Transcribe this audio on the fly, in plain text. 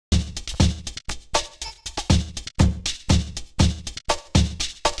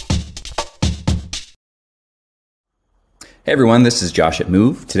Hey everyone, this is Josh at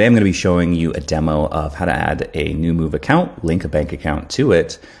Moov. Today I'm going to be showing you a demo of how to add a new Moov account, link a bank account to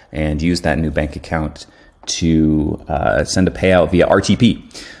it, and use that new bank account to send a payout via RTP.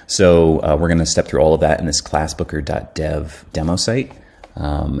 So we're going to step through all of that in this Classbooker.dev demo site.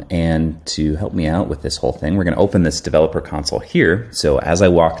 And to help me out with this whole thing, we're going to open this developer console here. So as I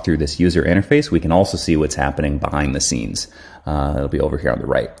walk through this user interface, we can also see what's happening behind the scenes. It'll be over here on the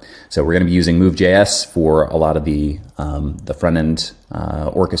right. So we're going to be using Moov.js for a lot of the front end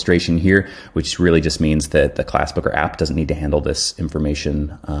orchestration here, which really just means that the Classbooker app doesn't need to handle this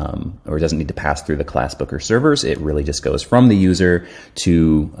information or doesn't need to pass through the Classbooker servers. It really just goes from the user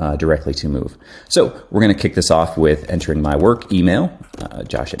to directly to Moov. So we're going to kick this off with entering my work email,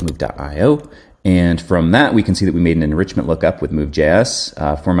 josh@moov.io. And from that, we can see that we made an enrichment lookup with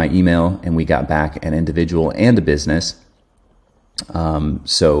Moov.js for my email, and we got back an individual and a business.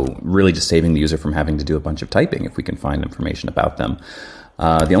 So really just saving the user from having to do a bunch of typing if we can find information about them.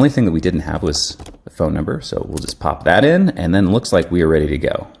 The only thing that we didn't have was the phone number, so we'll just pop that in, and then it looks like we are ready to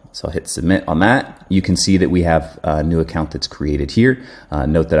go. So I'll hit submit on that. You can see that we have a new account that's created here.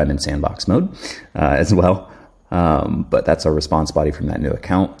 Note that I'm in sandbox mode as well. But that's our response body from that new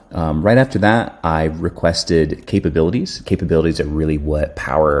account. Right after that, I requested capabilities. Capabilities are really what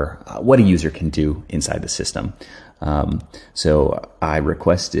power what a user can do inside the system. So I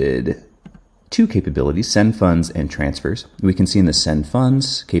requested two capabilities, send funds and transfers. We can see in the send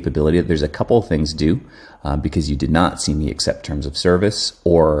funds capability that there's a couple of things due because you did not see me accept terms of service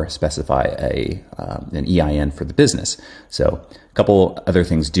or specify an EIN for the business. So a couple other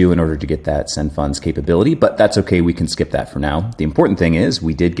things due in order to get that send funds capability, but that's okay. We can skip that for now. The important thing is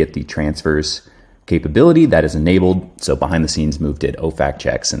we did get the transfers capability that is enabled. So behind the scenes, Moov did OFAC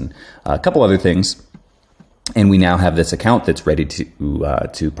checks and a couple other things. And we now have this account that's ready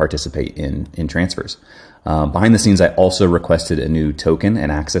to participate in transfers. Behind the scenes, I also requested a new token, an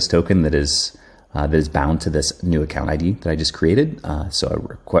access token that is bound to this new account ID that I just created. So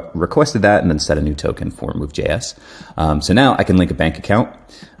I requested that and then set a new token for Moov.js. So now I can link a bank account.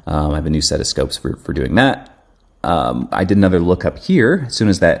 I have a new set of scopes for doing that. I did another lookup here as soon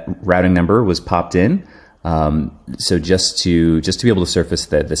as that routing number was popped in. So just to be able to surface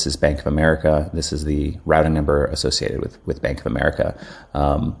that this is Bank of America, this is the routing number associated with Bank of America.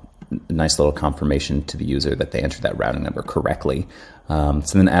 Nice little confirmation to the user that they entered that routing number correctly. So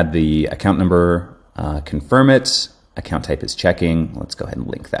then add the account number, confirm it, account type is checking. Let's go ahead and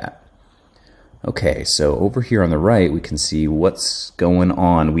link that. Okay, so over here on the right, we can see what's going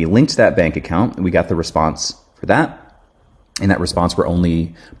on. We linked that bank account and we got the response for that. In that response, we're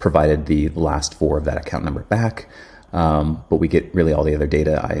only provided the last four of that account number back, but we get really all the other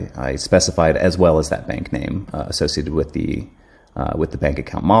data I specified, as well as that bank name associated with the bank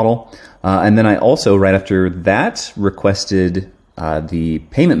account model. And then I also, right after that, requested the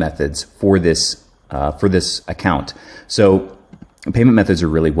payment methods for this account. So payment methods are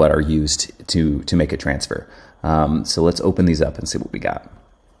really what are used to make a transfer. So let's open these up and see what we got.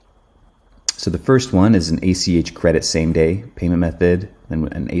 So the first one is an ACH credit same day payment method, then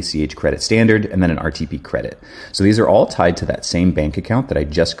an ACH credit standard, and then an RTP credit. So these are all tied to that same bank account that I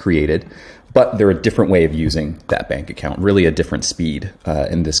just created, but they're a different way of using that bank account, really a different speed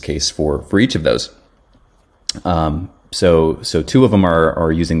in this case for each of those. So two of them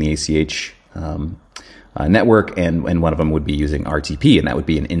are using the ACH network, and one of them would be using RTP, and that would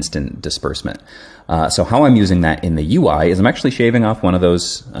be an instant disbursement. So how I'm using that in the UI is I'm actually shaving off one of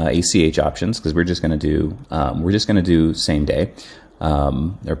those ACH options because we're just going to do same day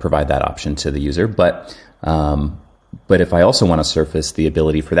or provide that option to the user. But if I also want to surface the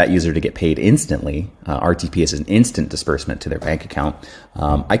ability for that user to get paid instantly, RTP is an instant disbursement to their bank account.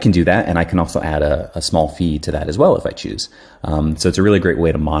 I can do that, and I can also add a small fee to that as well if I choose. So it's a really great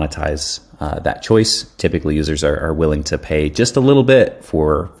way to monetize that choice. Typically, users are willing to pay just a little bit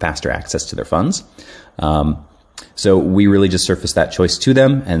for faster access to their funds. So we really just surface that choice to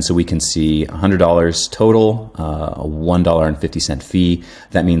them, and so we can see $100 total, a $1.50 fee.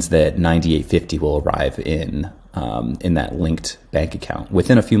 That means that $98.50 will arrive in that linked bank account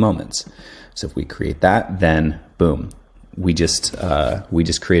within a few moments. So if we create that, then boom, we just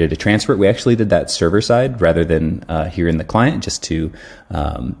created a transfer. We actually did that server side rather than here in the client, just to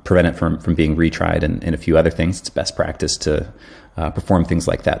prevent it from being retried and a few other things. It's best practice to perform things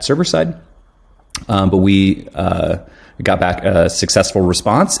like that server side. But we got back a successful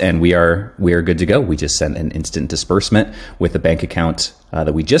response, and we are good to go. We just sent an instant disbursement with a bank account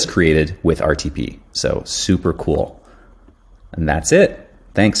that we just created with RTP. So super cool. And that's it.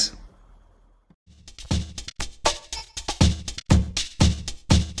 Thanks.